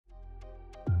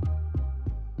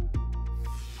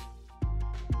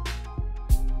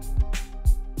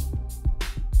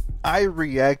I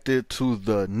reacted to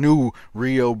the new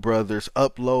Rio Brothers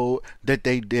upload that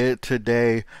they did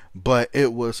today, but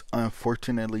it was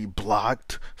unfortunately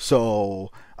blocked.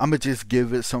 So I'm gonna just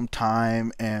give it some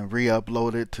time and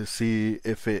re-upload it to see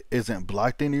if it isn't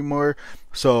blocked anymore.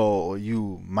 So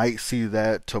you might see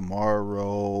that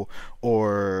tomorrow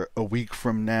or a week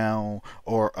from now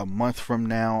or a month from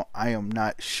now. I am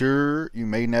not sure. You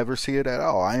may never see it at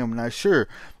all. I am not sure.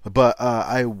 But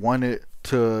I wanted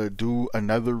to do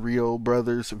another Rio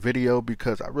Brothers video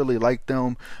because I really like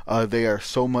them. They are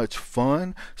so much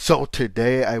fun. So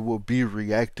today I will be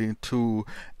reacting to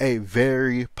a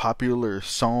very popular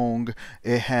song.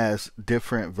 It has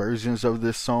different versions of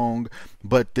this song,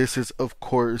 but this is of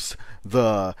course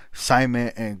the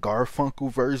Simon and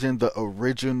Garfunkel version, the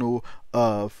original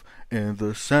of In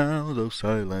the Sound of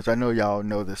Silence. I know y'all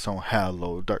know this song,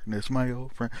 Hello Darkness My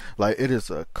Old Friend. Like, it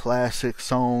is a classic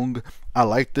song. I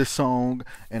like this song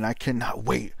and I cannot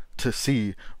wait to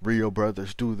see Rio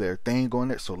Brothers do their thing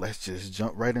on it. So let's just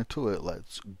jump right into it.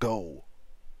 Let's go.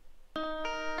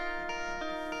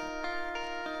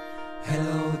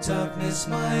 Hello darkness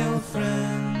my old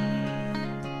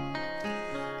friend,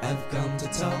 I've come to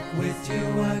talk with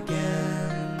you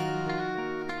again,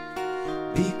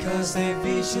 because the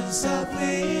vision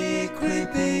softly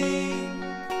creeping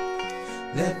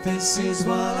left faces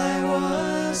while I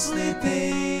was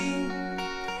sleeping,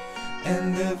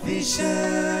 and the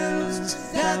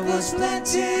visions that was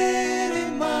planted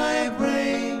in my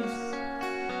brain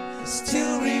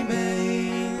still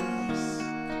remains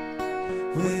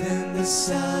within the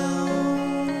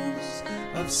sounds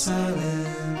of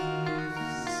silence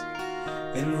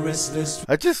and restless.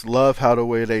 I just love how the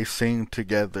way they sing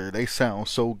together. They sound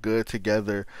so good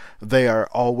together. They are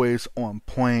always on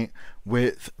point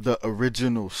with the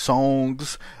original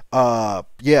songs.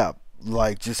 Yeah,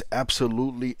 like just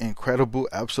absolutely incredible,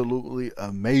 absolutely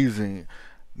amazing.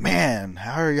 Man,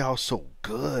 how are y'all so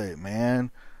good,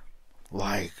 man?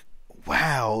 Like,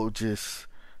 wow, just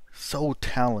so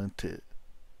talented.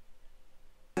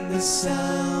 The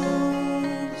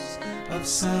sounds of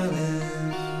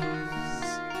silence,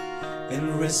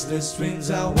 in restless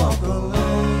dreams I walk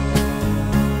alone,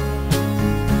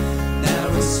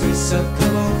 narrow streets of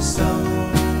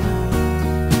cobblestone,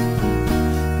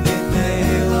 neath the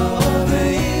halo of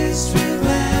the street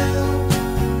lamp,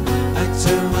 I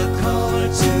turn my collar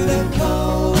to the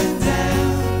cold and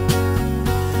damp,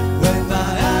 when my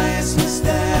eyes were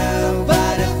stabbed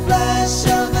by the flash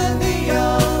of the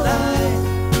neon light.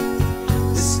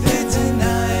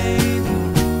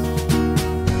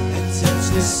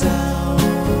 The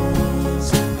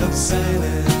sounds of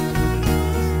silence,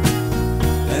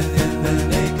 and in the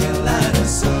naked light of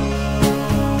sun,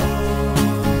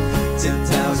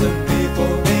 10,000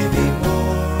 people, maybe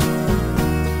more,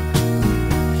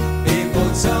 people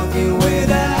talking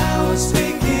without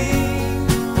speaking,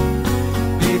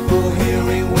 people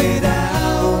hearing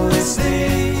without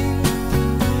listening,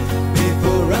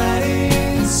 people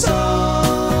writing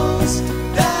songs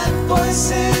that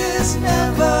voices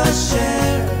never share.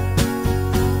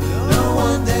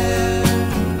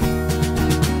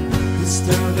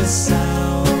 The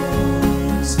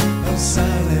sounds of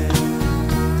silence,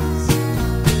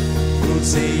 would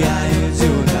say I do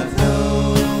not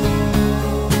know.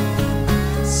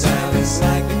 Silence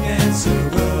like a cancer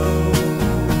grows.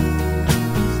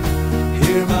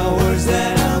 Hear my words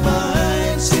that I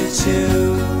might teach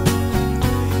you.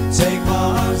 Take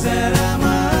my arms that I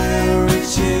might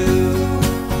reach you.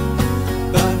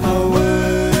 But my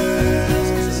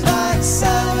words like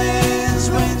silence,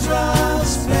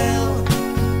 raindrops fell.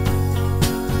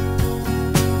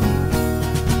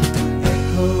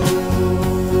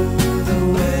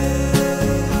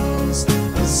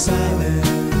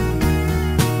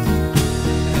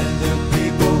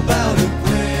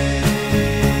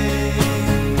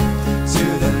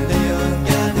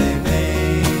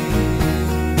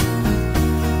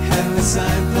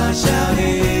 Shout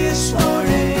his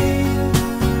warning,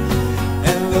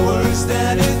 and the words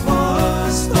that it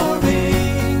was for me,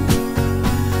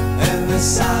 and the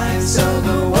signs of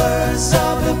the words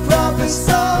of the prophets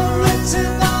all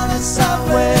written on the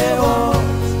subway walls,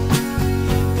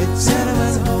 the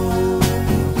tenement home,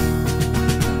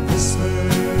 whisper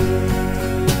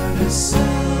the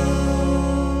sounds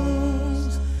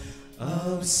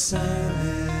of silence.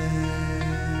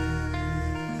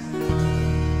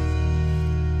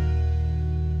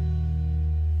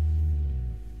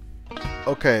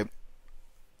 Okay,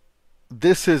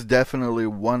 this is definitely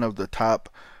one of the top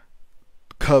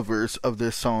covers of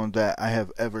this song that I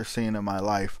have ever seen in my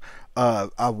life.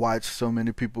 I watched so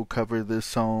many people cover this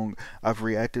song. I've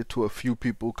reacted to a few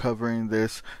people covering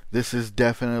this. This is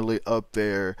definitely up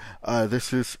there.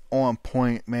 This is on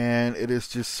point, man. It is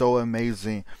just so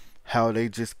amazing how they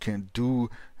just can do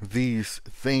these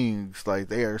things. Like,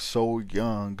 they are so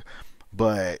young,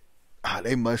 but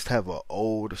they must have an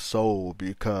old soul,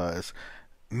 because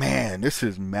man, this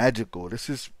is magical. This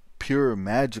is pure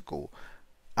magical.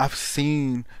 I've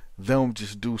seen them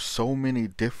just do so many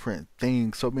different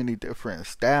things, so many different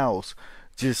styles.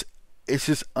 Just, it's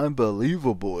just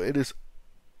unbelievable. It is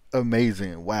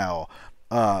amazing. Wow.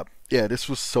 Yeah, this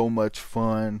was so much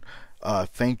fun.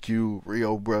 Thank you,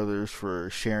 REO Brothers, for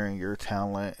sharing your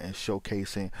talent and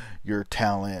showcasing your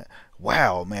talent.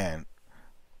 Wow, man.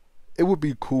 It would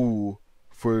be cool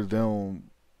for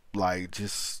them, like,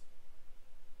 just,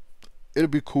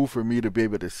 it'd be cool for me to be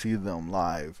able to see them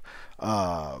live.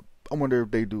 I wonder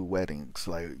if they do weddings.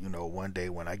 Like, one day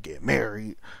when I get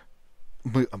married,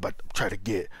 I'm about to try to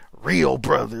get REO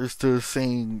Brothers to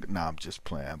sing. Nah, I'm just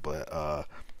playing, but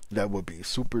that would be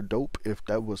super dope if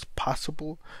that was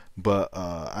possible. But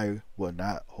I will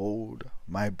not hold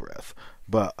my breath.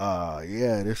 But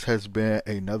yeah, this has been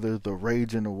another The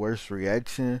Rage and the Worst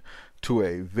reaction to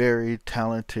a very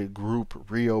talented group,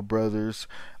 REO Brothers.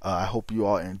 I hope you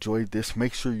all enjoyed this.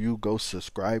 Make sure you go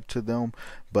subscribe to them.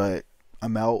 But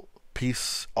I'm out.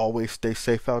 Peace. Always stay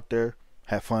safe out there.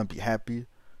 Have fun. Be happy.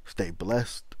 Stay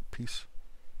blessed. Peace.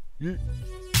 Yeah.